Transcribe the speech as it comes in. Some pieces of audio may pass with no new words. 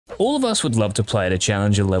all of us would love to play at a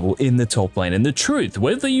challenger level in the top lane, and the truth,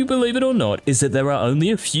 whether you believe it or not, is that there are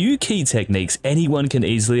only a few key techniques anyone can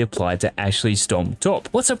easily apply to actually stomp top.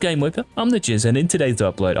 What's up, GameLeap? I'm the Jizz, and in today's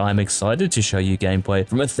upload, I'm excited to show you gameplay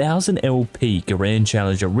from a 1000 LP Grand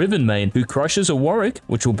Challenger Riven main who crushes a Warwick,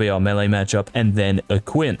 which will be our melee matchup, and then a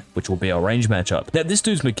Quinn, which will be our range matchup. Now, this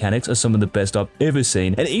dude's mechanics are some of the best I've ever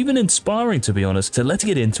seen, and even inspiring, to be honest, so let's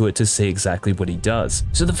get into it to see exactly what he does.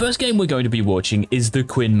 So the first game we're going to be watching is the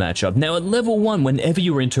Quinn matchup. Now, at level 1, whenever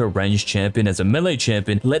you're into a ranged champion as a melee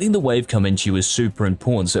champion, letting the wave come into you is super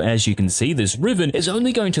important. So as you can see, this Riven is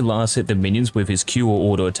only going to last hit the minions with his Q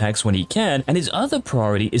or auto attacks when he can, and his other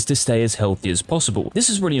priority is to stay as healthy as possible. This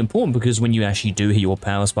is really important because when you actually do hit your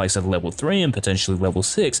power spikes at level 3 and potentially level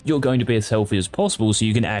 6, you're going to be as healthy as possible so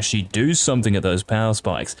you can actually do something at those power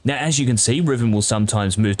spikes. Now, as you can see, Riven will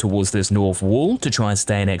sometimes move towards this north wall to try and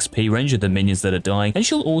stay in XP range of the minions that are dying, and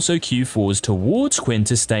she'll also Q4s towards Quinn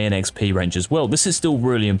to stay in XP range as well. This is still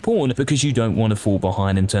really important because you don't want to fall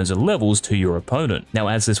behind in terms of levels to your opponent. Now,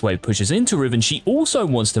 as this wave pushes into Riven, she also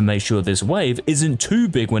wants to make sure this wave isn't too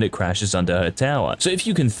big when it crashes under her tower. So if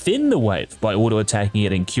you can thin the wave by auto attacking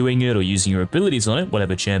it and queuing it or using your abilities on it,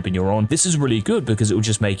 whatever champion you're on, this is really good because it will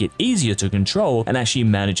just make it easier to control and actually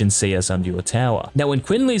manage and CS under your tower. Now, when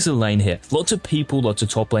Quinn leaves the lane here, lots of people, lots of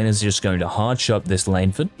top laners are just going to hard shove this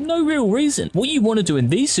lane for no real reason. What you want to do in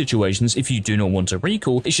these situations, if you do not want to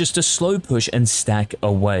recall, is just to slow push and stack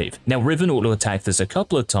a wave. Now, Riven auto attack this a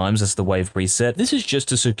couple of times as the wave reset. This is just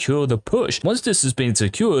to secure the push. Once this has been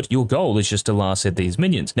secured, your goal is just to last hit these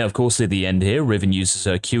minions. Now, of course, at the end here, Riven uses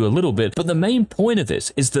her Q a little bit, but the main point of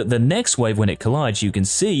this is that the next wave, when it collides, you can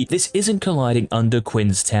see this isn't colliding under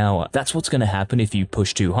Quinn's tower. That's what's going to happen if you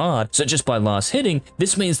push too hard. So just by last hitting,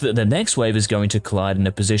 this means that the next wave is going to collide in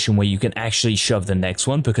a position where you can actually shove the next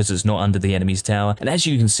one because it's not under the enemy's tower. And as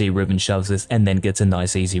you can see, Riven shoves this and then gets a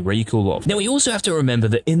nice easy recall off. Now, we also have to remember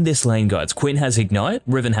that in this lane, guys, Quinn has Ignite,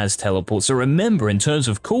 Riven has Teleport. So remember, in terms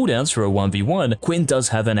of cooldowns for a 1v1, Quinn does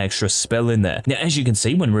have an extra spell in there. Now, as you can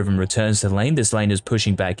see, when Riven returns to the lane, this lane is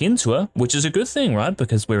pushing back into her, which is a good thing, right?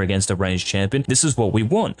 Because we're against a ranged champion. This is what we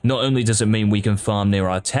want. Not only does it mean we can farm near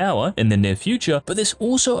our tower in the near future, but this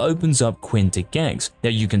also opens up Quinn to ganks. Now,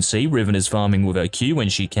 you can see Riven is farming with her Q when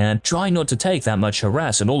she can, trying not to take that much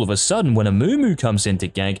harass, and all of a sudden, when a Mumu comes in to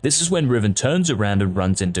gank, this is when Riven turns around and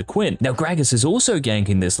runs into Quinn. Now, Gragas is also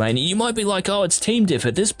ganking this lane. You might be like, oh, it's team diff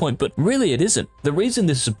at this point, but really it isn't. The reason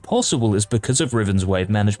this is possible is because of Riven's wave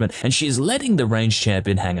management, and she is letting the ranged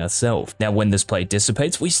champion hang herself. Now, when this play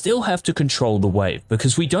dissipates, we still have to control the wave,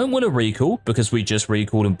 because we don't want to recall, because we just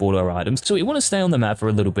recalled and bought our items, so we want to stay on the map for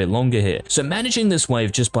a little bit longer here. So managing this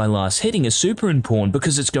wave just by last hitting is super important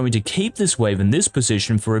because it's going to keep this wave in this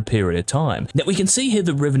position for a period of time. Now, we can see here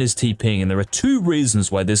the Riven is TPing, and there are two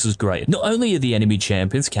reasons why this is great. Not only are the enemy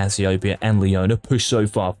champions, Cassiopeia and Leona, pushed so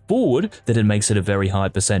far forward that it makes it a very high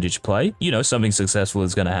percentage play, you know, something successful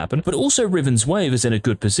is going to happen, but also Riven's wave is in a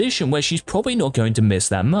good position where she's probably not going to miss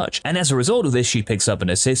that much. And as a result of this, she picks up an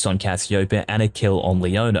assist on Cassiopeia and a kill on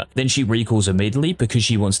Leona. Then she recalls immediately because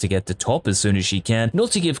she wants to get to top as soon as she can,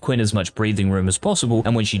 not to give Quinn as much breathing room as possible,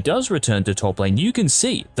 and when she does return to top lane, you can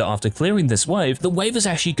see that after clearing this wave, the wave is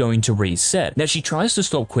actually going to reset. Now, she tries to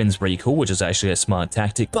stop Quinn's recall, which is actually a smart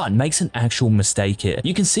tactic, but makes an actual mistake here.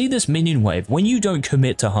 You can see this minion wave, when you don't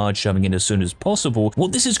commit to hard shoving it as soon as possible,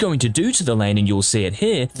 what this is going to do to the lane, and you'll see it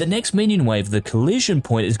here, the next minion wave, the collision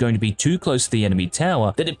point is going to be too close to the enemy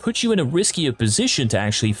tower, that it puts you in a riskier position to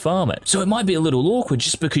actually farm it. So it might be a little awkward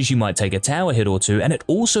just because you might take a tower hit or two, and it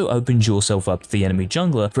also opens yourself up to the enemy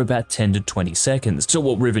jungler for about 10 to 20 seconds. So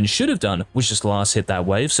what Riven should have done was just last hit that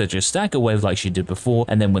wave, so just stack a wave like she did before,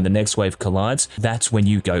 and then when the next wave collides, that's when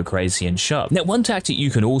you go crazy and shove. Now, one tactic you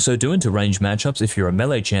can also do into range matchups if you're a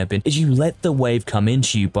melee champion is you let the wave come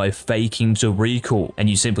into you by faking to recall, and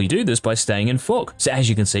you simply do this by staying in fog. So as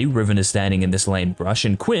you can see, Riven is standing in this lane brush,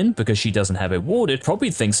 and Quinn, because she doesn't have it warded,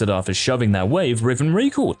 probably thinks that after shoving that wave, Riven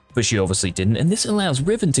recalled, but she obviously didn't, and this allows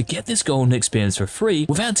Riven to get this golden experience for free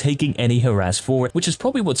without taking any harass for it, which is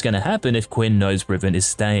probably what's going to happen if Quinn knows Riven is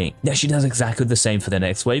staying. Now, she does exactly the same for the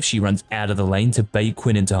next wave. She runs out of the lane to bait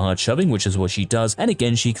Quinn into hard shoving, which is what she does, and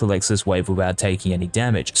again, she collects this wave without taking any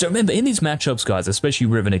damage. So remember, in these matchups, guys, especially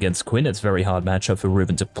Riven against Quinn, it's a very hard matchup for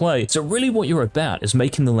Riven to play. So really what you're about is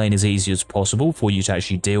making the lane as easy as possible for you to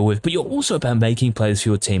actually deal with, but you're also about making plays for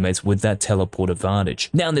your teammates with that teleport advantage.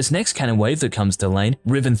 Now, in this next cannon wave that comes to lane,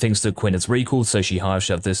 Riven thinks that Quinn is recalled, so she hard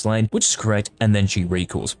shoved this lane, which is correct, and then she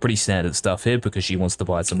recalls. Pretty standard stuff here because she wants to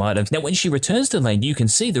buy some items. Now, when she returns to lane, you can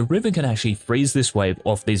see the Riven can actually freeze this wave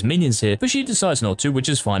off these minions here, but she decides not to, which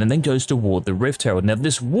is fine, and then goes to ward the Rift Herald. Now,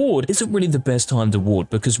 this ward isn't really the best time to ward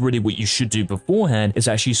because really what you should do before beforehand is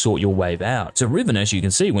actually sort your wave out. So Riven, as you can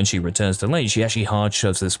see, when she returns to lane, she actually hard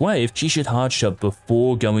shoves this wave. She should hard shove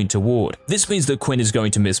before going to ward. This means that Quinn is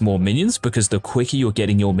going to miss more minions because the quicker you're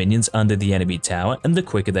getting your minions under the enemy tower and the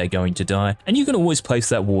quicker they're going to die, and you can always place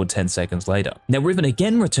that ward 10 seconds later. Now Riven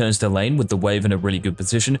again returns to lane with the wave in a really good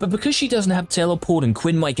position, but because she doesn't have teleport and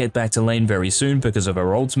Quinn might get back to lane very soon because of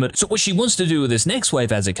her ultimate, so what she wants to do with this next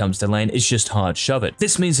wave as it comes to lane is just hard shove it.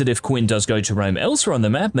 This means that if Quinn does go to roam elsewhere on the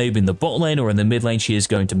map, maybe in the bot lane or in the mid lane, she is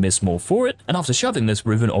going to miss more for it, and after shoving this,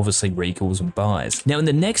 Riven obviously recalls and buys. Now in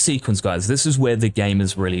the next sequence, guys, this is where the game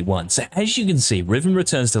is really won. So as you can see, Riven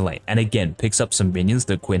returns to lane and again picks up some minions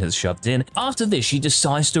that Quinn has shoved in. After this, she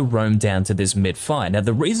decides to roam down to this mid fight. Now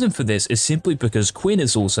the reason for this is simply because Quinn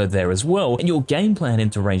is also there as well, and your game plan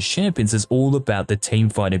into ranged champions is all about the team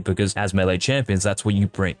fighting because as melee champions, that's what you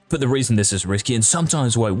bring. But the reason this is risky and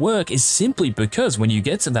sometimes won't work is simply because when you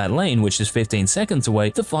get to that lane, which is 15 seconds away,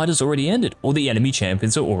 the fight has already ended or the enemy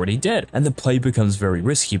champions are already dead, and the play becomes very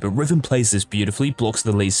risky. But Riven plays this beautifully, blocks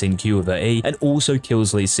the Lee Sin Q of her E, and also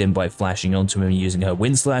kills Lee Sin by flashing onto him using her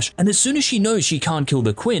wind slash. And as soon as she knows she can't kill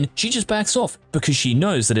the Quinn, she just backs off because she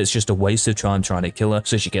knows that it's just a waste of time trying to kill her.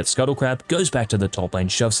 So she gets Scuttlecrab, goes back to the top lane,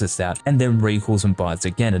 shoves this out, and then recalls and buys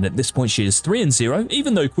again. And at this point, she is 3-0.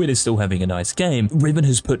 Even though Quinn is still having a nice game, Riven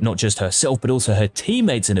has put not just herself, but also her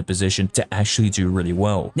teammates in a position to actually do really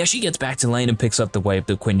well. Now she gets back to lane and picks up the wave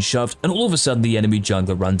that Quinn shoved, and all of a sudden the enemy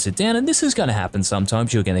jungler runs it down, and this is going to happen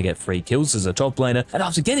sometimes. You're going to get free kills as a top laner, and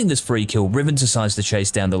after getting this free kill, Riven decides to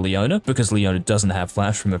chase down the Leona because Leona doesn't have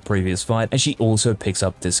flash from a previous fight, and she also picks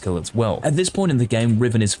up this kill as well. At this point in the game,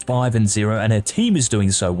 Riven is 5-0, and her team is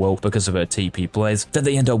doing so well because of her TP plays that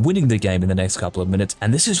they end up winning the game in the next couple of minutes.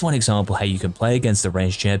 And this is one example how you can play against a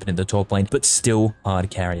ranged champion in the top lane, but still hard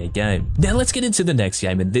carry a game. Now let's get into the next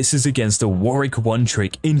game, and this is against a Warwick one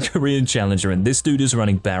trick in Korean Challenger, and this dude is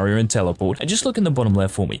running barrier and teleport. And just look in the bottom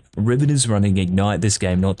left for me, Riven is running ignite this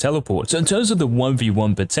game, not teleport. So in terms of the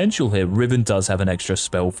 1v1 potential here, Riven does have an extra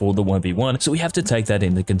spell for the 1v1, so we have to take that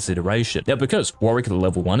into consideration. Now because Warwick at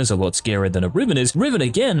level 1 is a lot scarier than a Riven is, Riven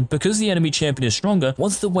again, because the enemy champion is stronger,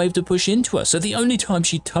 wants the wave to push into her. So the only time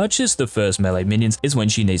she touches the first melee minions is when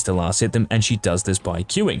she needs to last hit them, and she does this by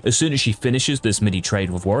queuing. As soon as she finishes this midi trade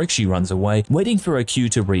with Warwick, she runs away, waiting for her Q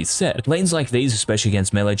to reset. Lanes like these, especially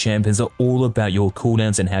against melee champions, are all about your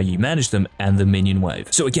cooldowns and how you manage them and the minion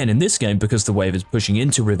wave. So again, in this game, because the wave is pushing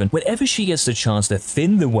into Riven, whenever she gets the chance to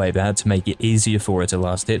thin the wave out to make it easier for her to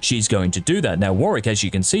last hit, she's going to do that. Now Warwick, as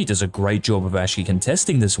you can see, does a great job of actually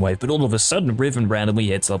contesting this wave, but all of a sudden Riven randomly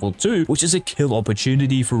hits level 2, which is a kill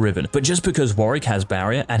opportunity for Riven. But just because Warwick has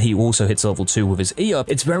barrier and he also hits level 2 with his E up,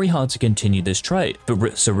 it's very hard to continue this trade.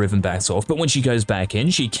 So Riven backs off, but when she goes back in,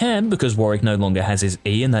 she can because Warwick no longer has his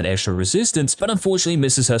E and that extra resistance, but unfortunately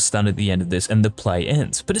misses her stun at the end of this and the play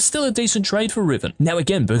ends. But it's still a decent trade for Riven. Now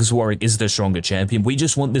again, because Warwick is the stronger champion, we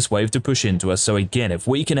just want this wave to push into us. So again, if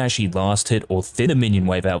we can actually last hit or thin a minion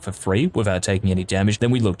wave out for free without taking any damage,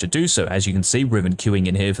 then we look to do so. As you can see, Riven queuing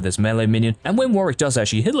in here for this melee minion, and when Warwick does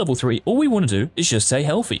actually hit level 3, all we want to do is just stay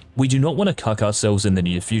healthy. We do not want to cuck ourselves in the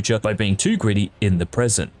near future by being too greedy in the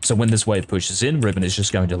present. So when this wave pushes in, Riven is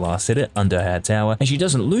just going to last hit it under her tower, and she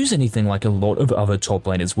doesn't lose anything like a lot of other top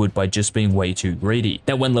laners would by just being way too greedy.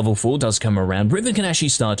 Now when level 4 does come around, Riven can actually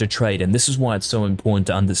start to trade, and this is why it's so important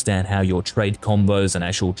to understand how your trade combos and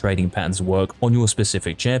actual trading patterns work on your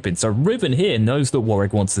specific champion. So Riven here knows that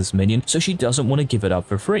Warwick wants this minion, so she doesn't want to give it up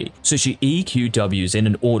for free. So she EQWs in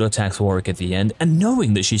and auto attacks Warwick at the end, and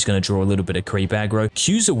knowing that she's going to draw a little bit of creep aggro,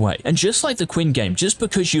 Qs away. And just like the Quinn game, just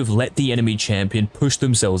because you've let the enemy champion push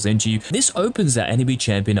themselves into you, this opens that enemy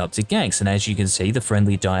champion up to ganks. And as you can see, the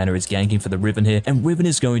friendly Diana is ganking for the Riven here, and Riven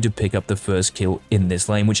is going to pick up the first kill in this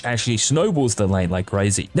lane, which actually snowballs the lane like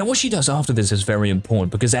crazy. Now what she does after this is very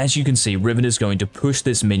important, because as you can see, Riven is going to push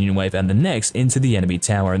this minion wave and the next into the enemy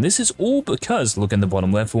tower, and this is all because, look in the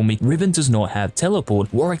bottom left for me, Riven does not have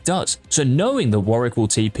teleport, Warwick does. So knowing that Warwick will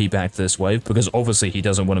TP back to this wave, because obviously he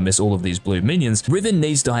doesn't want to miss all of these blue minions, Riven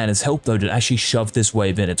needs Diana's help though to actually shove this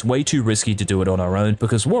wave in. It's way too risky to do it on her own,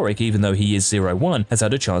 because Warwick, even though he is 0-1, has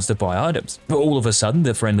had a chance to buy items. But all of a sudden,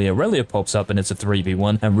 the friendly Aurelia pops up and it's a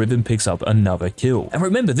 3v1, and Riven picks up another kill. And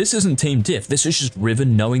remember, this isn't team diff, this is just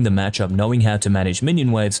Riven knowing the matchup, knowing how to manage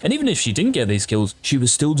minion waves, and even if she didn't get these kills, she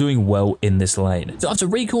was still doing well in this lane. So after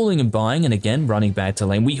recalling and buying, and again running back to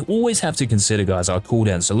lane, we always have to consider, guys, our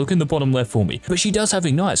cooldowns. So look in the bottom left for me. But she does have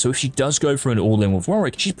ignite, so if she does go for an all-in with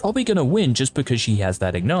Warwick, she's probably going to win just because she has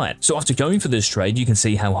that ignite. So after going for this trade, you can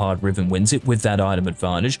see how hard Riven wins it with that item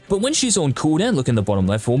advantage. But when she's on cooldown, look in the bottom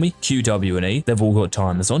left for me, Q, W, and E, they've all got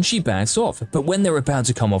timers on, she backs off. But when they're about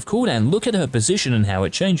to come off cooldown, look at her position and how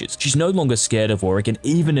it changes. She's no longer scared of Warwick, and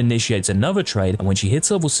even Riven initiates another trade, and when she hits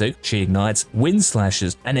level 6, she ignites, wind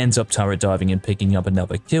slashes, and ends up turret diving and picking up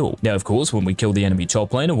another kill. Now, of course, when we kill the enemy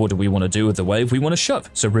top laner, what do we want to do with the wave? We want to shove.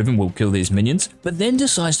 So Riven will kill these minions, but then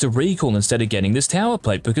decides to recall instead of getting this tower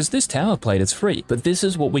plate, because this tower plate is free. But this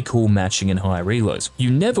is what we call matching in high reloads. You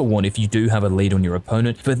never want, if you do have a lead on your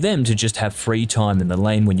opponent, for them to just have free time in the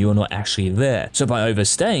lane when you're not actually there. So by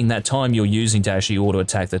overstaying that time you're using to actually auto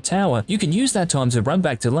attack the tower, you can use that time to run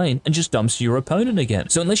back to lane and just dumps your opponent again.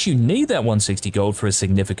 So unless you need that 160 gold for a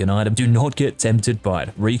significant item, do not get tempted by it.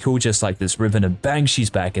 Recall just like this Riven and bang,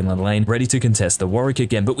 she's back in the lane, ready to contest the Warwick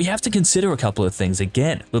again. But we have to consider a couple of things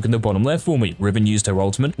again. Look in the bottom left for me. Riven used her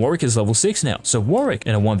ultimate. Warwick is level 6 now. So Warwick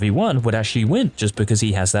in a 1v1 would actually win just because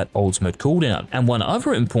he has that ultimate cooldown. And one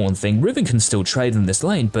other important thing, Riven can still trade in this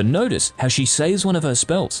lane, but notice how she saves one of her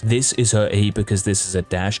spells. This is her E because this is a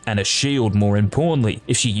dash and a shield more importantly.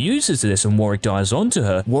 If she uses this and Warwick dies onto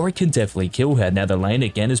her, Warwick can definitely kill her. Now the lane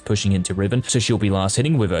again is pushing into Riven, so she'll be last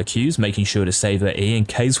hitting with her Qs, making sure to save her E in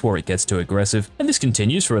case Warwick gets too aggressive. And this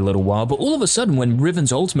continues for a little while, but all of a sudden when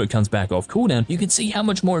Riven's ultimate comes back off cooldown, you can see how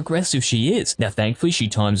much more aggressive she is. Now thankfully she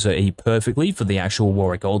times her E perfectly for the actual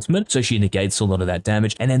Warwick ultimate, so she negates a lot of that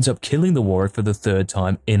damage and ends up killing the Warwick for the 3rd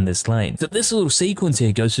time in this lane. So this little sequence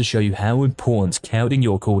here goes to show you how important counting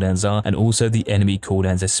your cooldowns are, and also the enemy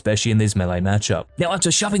cooldowns, especially in this melee matchup. Now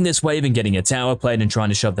after shoving this wave and getting a tower plate and trying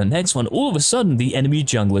to shove the next one, all of a sudden the enemy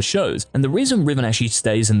jungler shows. And the reason Riven actually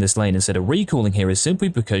stays in this lane instead of recalling here is simply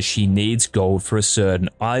because she needs gold for a certain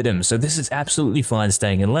item. So this is absolutely fine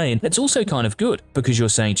staying in lane. It's also kind of good because you're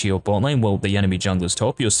saying to your bot lane, well, the enemy jungler's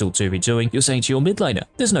top, you're still 2v2ing. You're saying to your mid laner,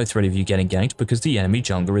 there's no threat of you getting ganked because the enemy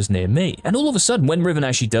jungler is near me. And all of a sudden, when Riven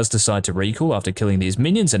actually does decide to recall after killing these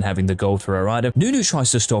minions and having the gold for her item, Nunu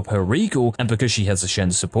tries to stop her recall, and because she has a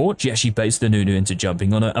Shen support, she actually baits the Nunu into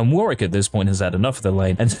jumping on her, and Warwick at this point has had enough of the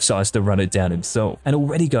lane and decides to run it down himself. And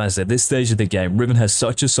already guys, at this stage of the game, Riven has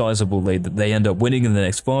such a sizable lead that they end up winning in the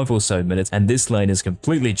next 5 or so minutes, and this lane is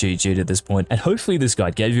completely GG'd at this point. And hopefully this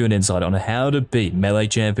guide gave you an insight on how to beat melee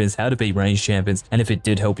champions, how to beat range champions, and if it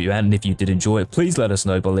did help you out and if you did enjoy it, please let us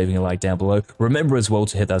know by leaving a like down below. Remember as well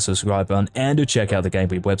to hit that subscribe button and to check out the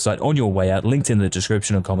GameLeap website on your way out, linked in the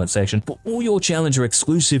description and comment section for all your challenger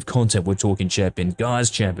exclusive content. We're talking champion guides,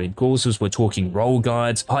 champion courses, we're talking role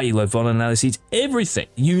guides, high elo vol analyses, everything.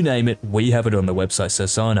 You name it, we have it on the website, so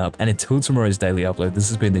sign up. And until tomorrow's daily upload, this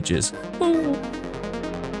has been the Jizz.